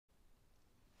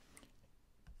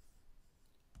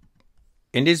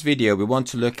In this video, we want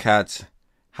to look at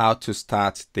how to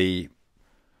start the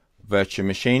virtual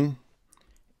machine.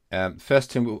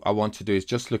 First thing I want to do is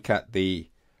just look at the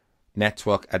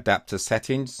network adapter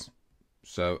settings.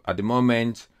 So at the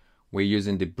moment, we're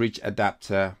using the bridge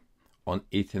adapter on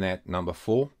Ethernet number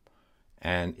 4.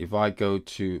 And if I go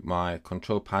to my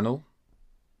control panel,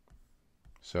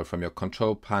 so from your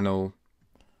control panel,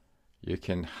 you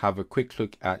can have a quick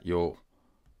look at your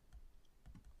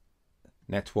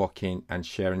networking and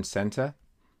sharing center,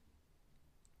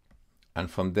 and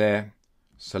from there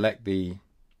select the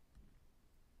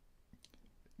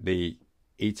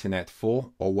Ethernet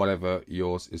 4 or whatever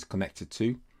yours is connected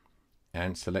to,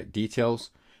 and select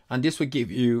details, and this will give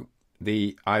you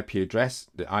the IP address,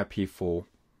 the IP4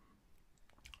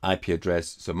 IP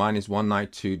address. So mine is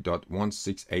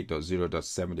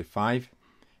 192.168.0.75,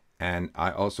 and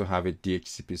I also have a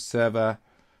DHCP server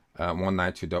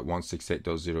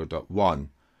 192.168.0.1.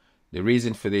 The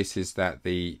reason for this is that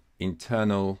the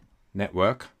internal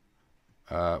network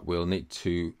will need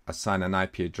to assign an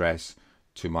IP address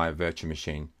to my virtual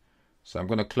machine. So I'm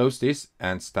going to close this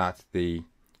and start the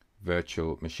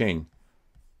virtual machine.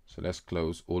 So let's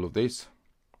close all of this.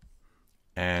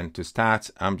 And to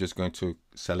start, I'm just going to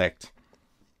select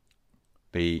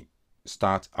the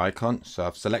start icon. So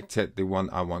I've selected the one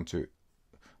I want to,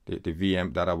 the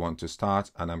VM that I want to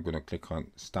start, and I'm going to click on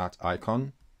start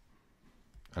icon,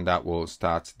 and that will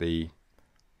start the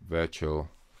virtual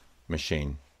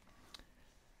machine.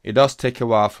 It does take a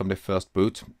while from the first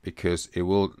boot because it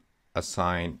will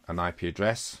assign an IP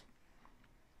address.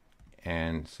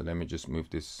 And so let me just move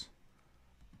this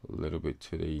a little bit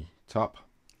to the top.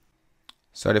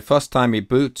 So the first time it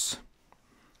boots,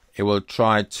 it will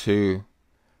try to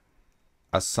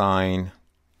assign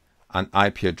an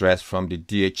IP address from the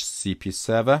DHCP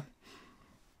server.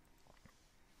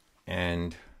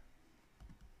 And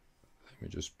let me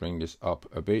just bring this up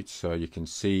a bit so you can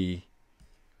see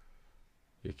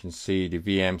the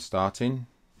VM starting.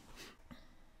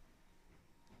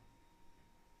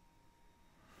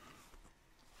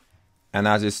 And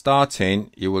as it's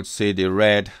starting, you will see the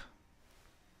red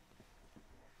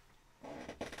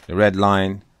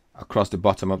line across the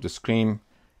bottom of the screen.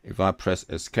 If I press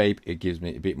escape, it gives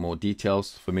me a bit more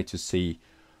details for me to see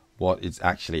what is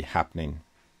actually happening.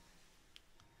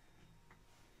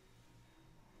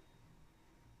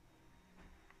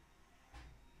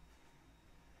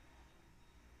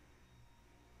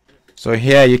 So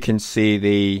here you can see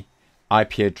the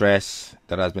IP address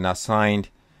that has been assigned,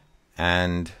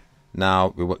 and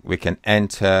now we can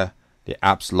enter the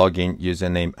app's login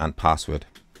username and password.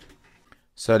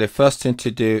 So the first thing to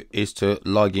do is to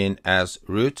log in as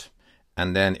root,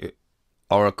 and then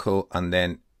Oracle, and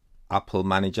then Apple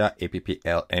Manager,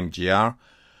 APPL MGR.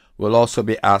 We'll also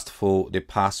be asked for the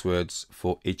passwords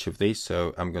for each of these.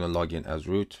 So I'm going to log in as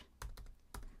root,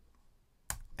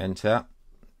 enter,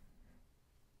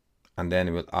 and then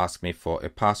it will ask me for a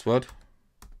password.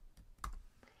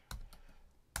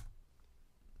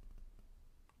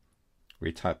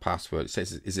 Retype password. It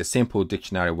says it's a simple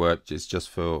dictionary word. It's just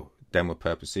for demo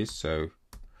purposes. So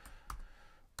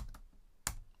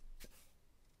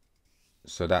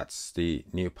that's the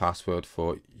new password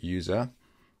for user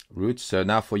root. So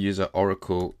now for user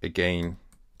Oracle, again,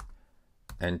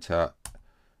 enter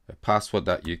a password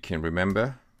that you can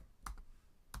remember.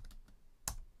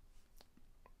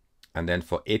 And then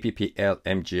for APPL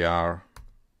MGR,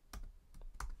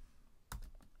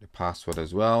 the password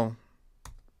as well.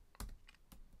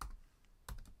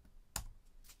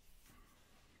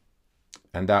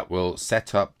 And that will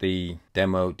set up the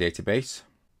demo database.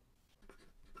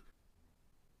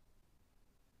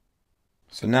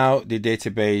 So now the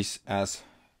database has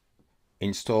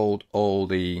installed all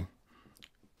the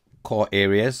core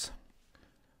areas.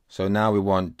 So now we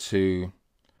want to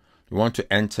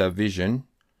enter Vision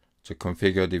to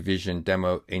configure the Vision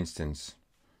demo instance.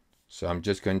 So I'm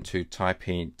just going to type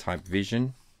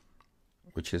Vision,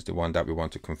 which is the one that we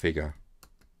want to configure.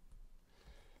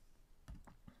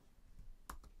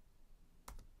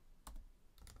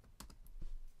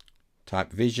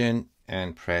 Type Vision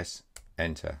and press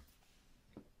enter,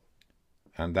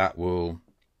 and that will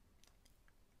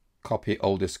copy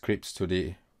all the scripts to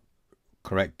the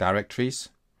correct directories,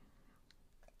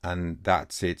 and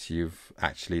that's it. You've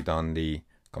actually done the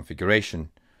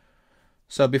configuration.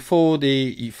 So before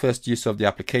the first use of the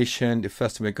application, the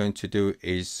first thing we're going to do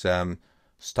is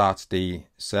start the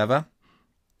server,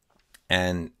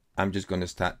 and I'm just going to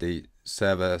start the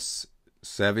service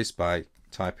by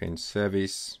typing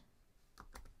service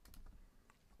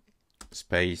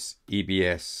space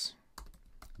EBS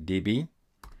DB,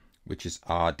 which is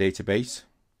our database,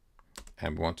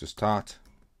 and we want to start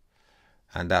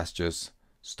and that's just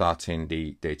starting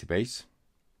the database.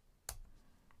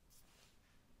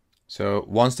 So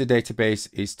once the database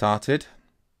is started,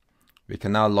 we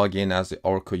can now log in as the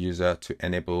Oracle user to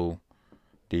enable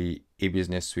the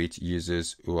eBusiness Suite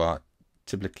users who are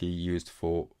typically used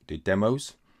for the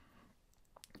demos.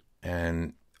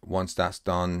 And once that's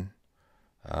done,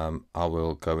 I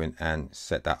will go in and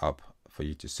set that up for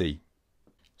you to see.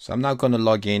 So I'm now going to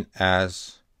log in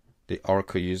as the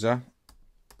Oracle user,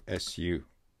 SU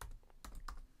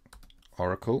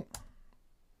Oracle,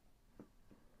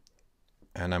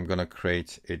 and I'm going to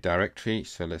create a directory.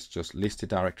 So let's just list the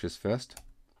directories first.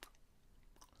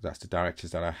 That's the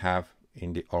directories that I have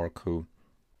in the Oracle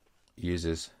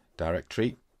users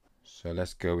directory. So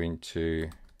let's go into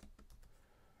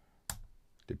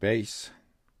the base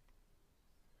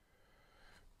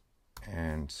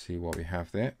and see what we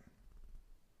have there.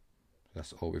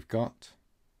 That's all we've got.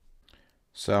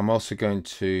 So I'm also going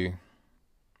to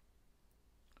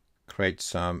create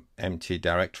some empty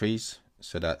directories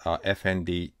so that our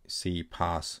fndc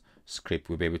pass script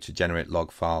will be able to generate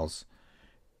log files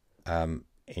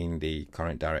in the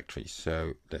current directory.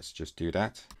 So let's just do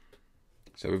that.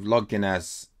 So we've logged in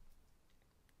as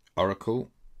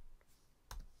Oracle.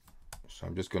 So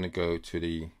I'm just going to go to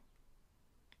the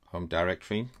home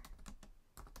directory.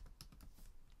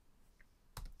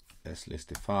 Let's list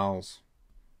the files.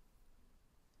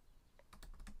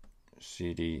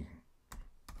 cd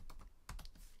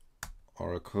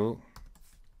Oracle.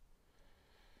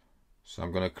 So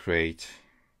I'm going to create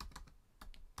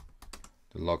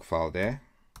the log file there.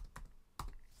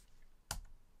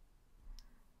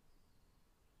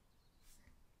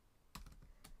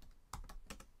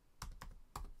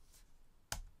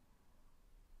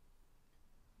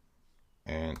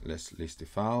 And let's list the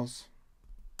files.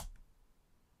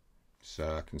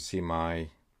 So I can see my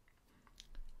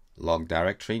log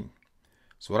directory.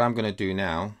 So what I'm going to do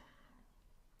now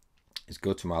is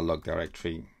go to my log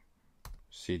directory,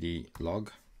 cd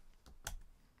log,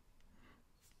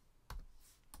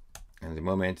 and at the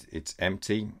moment it's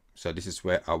empty. So this is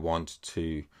where I want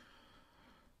to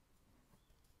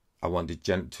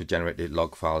generate the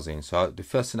log files in. So the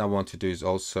first thing I want to do is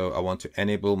also I want to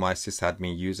enable my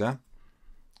sysadmin user,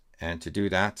 and to do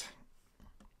that,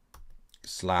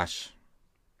 //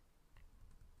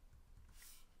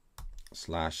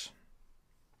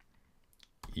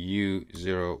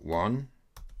 U01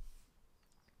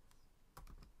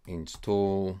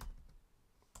 install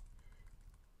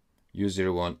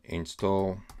U01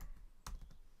 install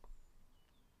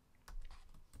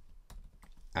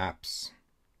apps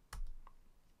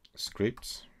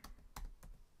scripts,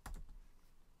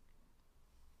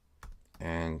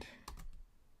 and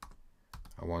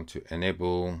I want to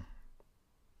enable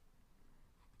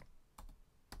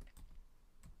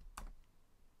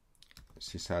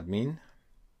sysadmin.sh.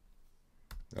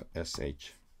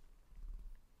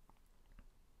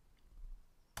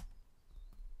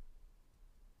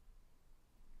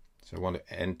 So I want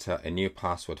to enter a new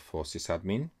password for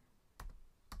sysadmin.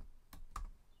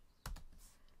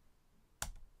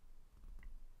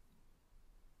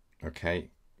 Okay,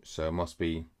 so it must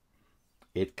be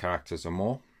 8 characters or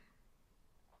more.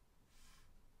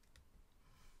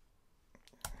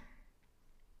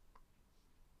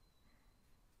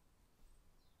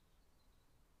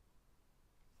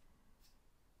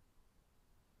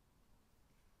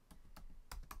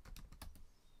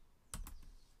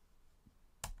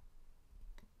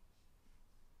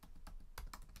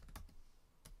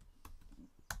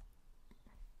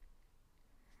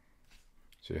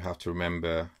 So you have to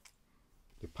remember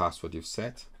the password you've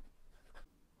set.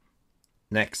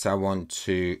 Next, I want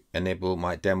to enable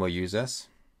my demo users.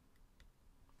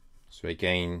 So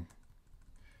again,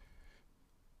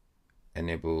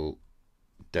 enable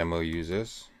demo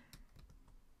users.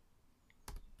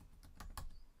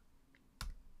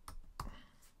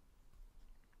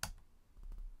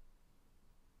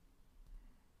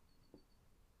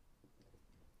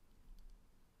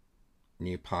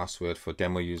 New password for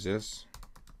demo users.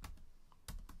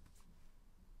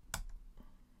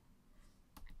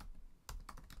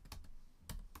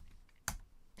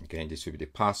 Again, this will be the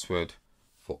password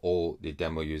for all the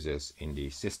demo users in the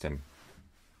system.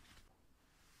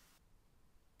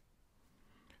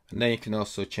 And then you can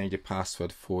also change the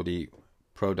password for the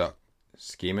product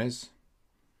schemas.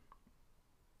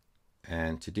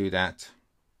 And to do that,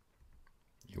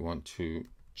 you want to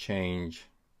change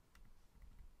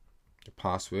the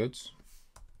passwords.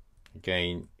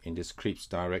 Again, in the scripts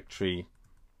directory,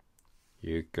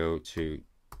 you go to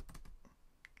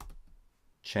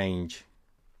change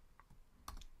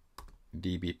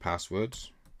DB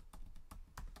passwords,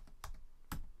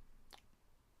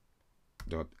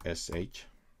 Robots.sh.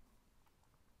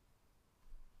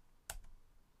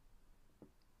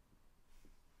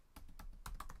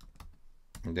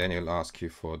 And then it'll ask you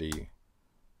for the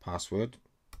password.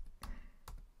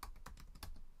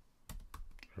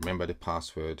 Remember the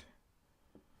password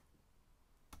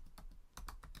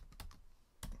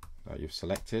that you've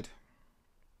selected,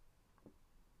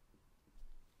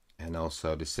 and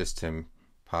also the system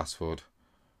password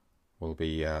will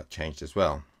be changed as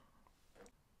well.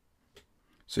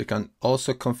 So you can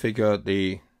also configure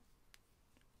the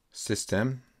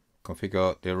system,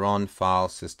 configure the run file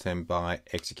system by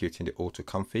executing the auto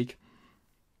config.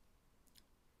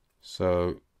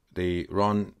 So the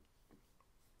run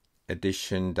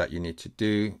addition that you need to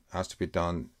do has to be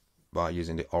done by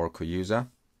using the Oracle user,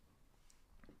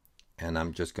 and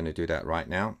I'm just going to do that right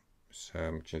now. So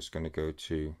I'm just going to go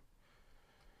to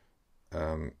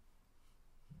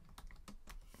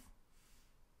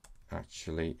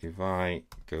actually, if I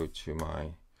go to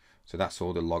my, so that's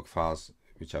all the log files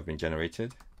which have been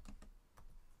generated.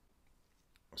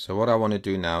 So what I want to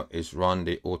do now is run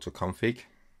the auto config,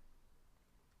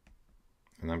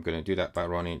 and I'm going to do that by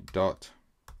running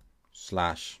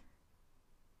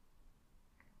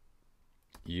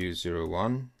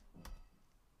 /u01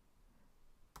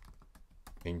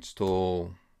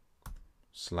 install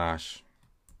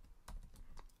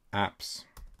 /apps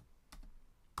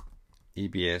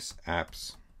EBS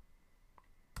apps.env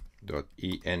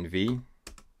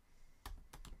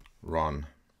run.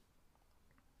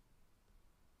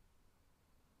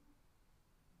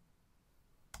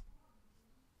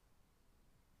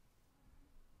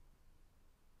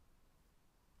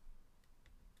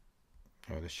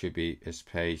 Oh, there should be a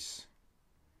space.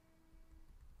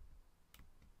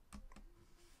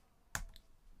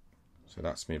 So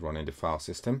that's me running the file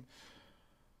system.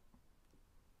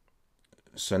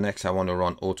 So next I want to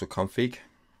run auto config,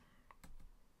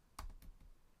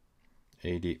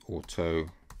 ad auto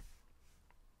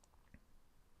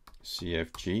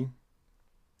cfg.sh.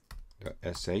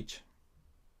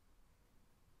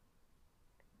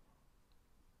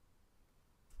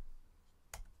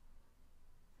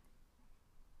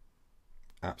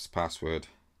 apps password,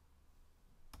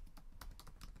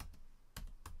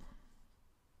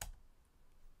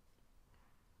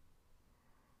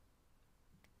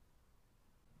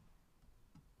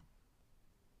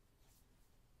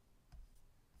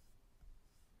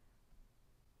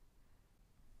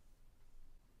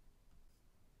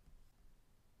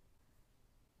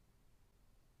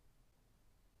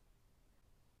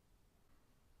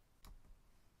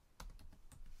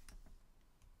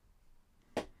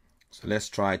 so let's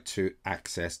try to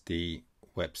access the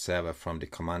web server from the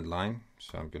command line.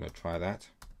 So I'm going to try that.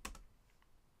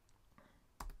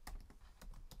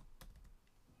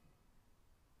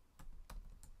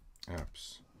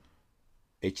 Apps,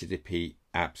 http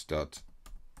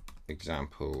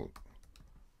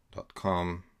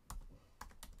apps.example.com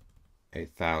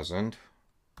 8000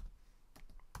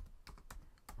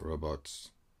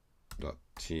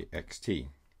 robots.txt.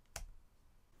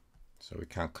 So we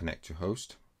can't connect to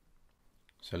host.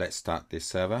 So let's start this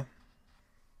server.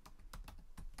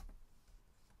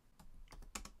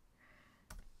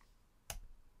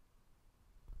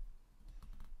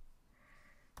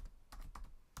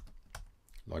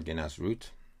 Log in as root.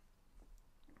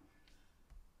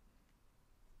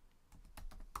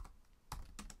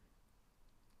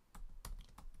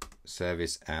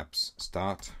 Service apps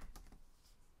start.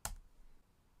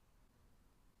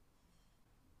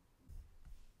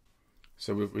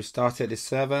 So we've restarted the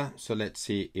server, so let's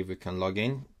see if we can log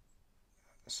in.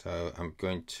 So I'm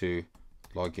going to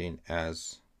log in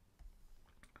as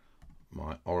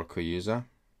my Oracle user.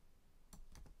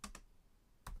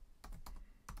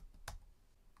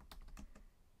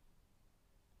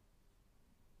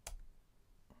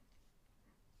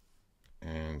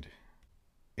 And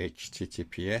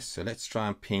HTTPS, so let's try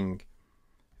and ping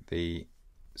the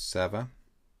server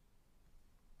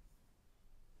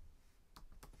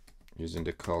using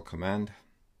the call command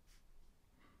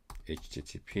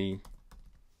http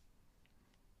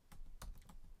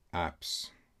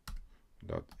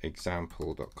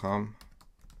apps.example.com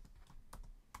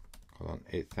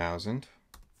 8000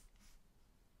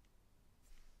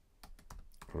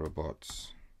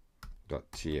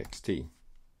 robots.txt.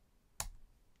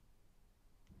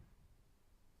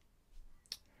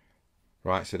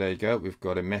 Right, so there you go, we've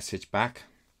got a message back,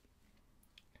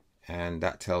 and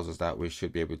that tells us that we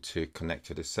should be able to connect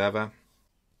to the server.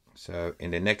 So in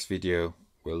the next video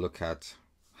we'll look at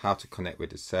how to connect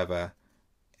with the server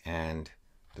and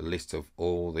the list of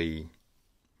all the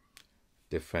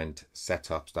different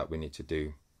setups that we need to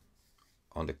do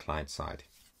on the client side.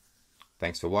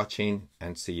 Thanks for watching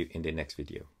and see you in the next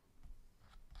video.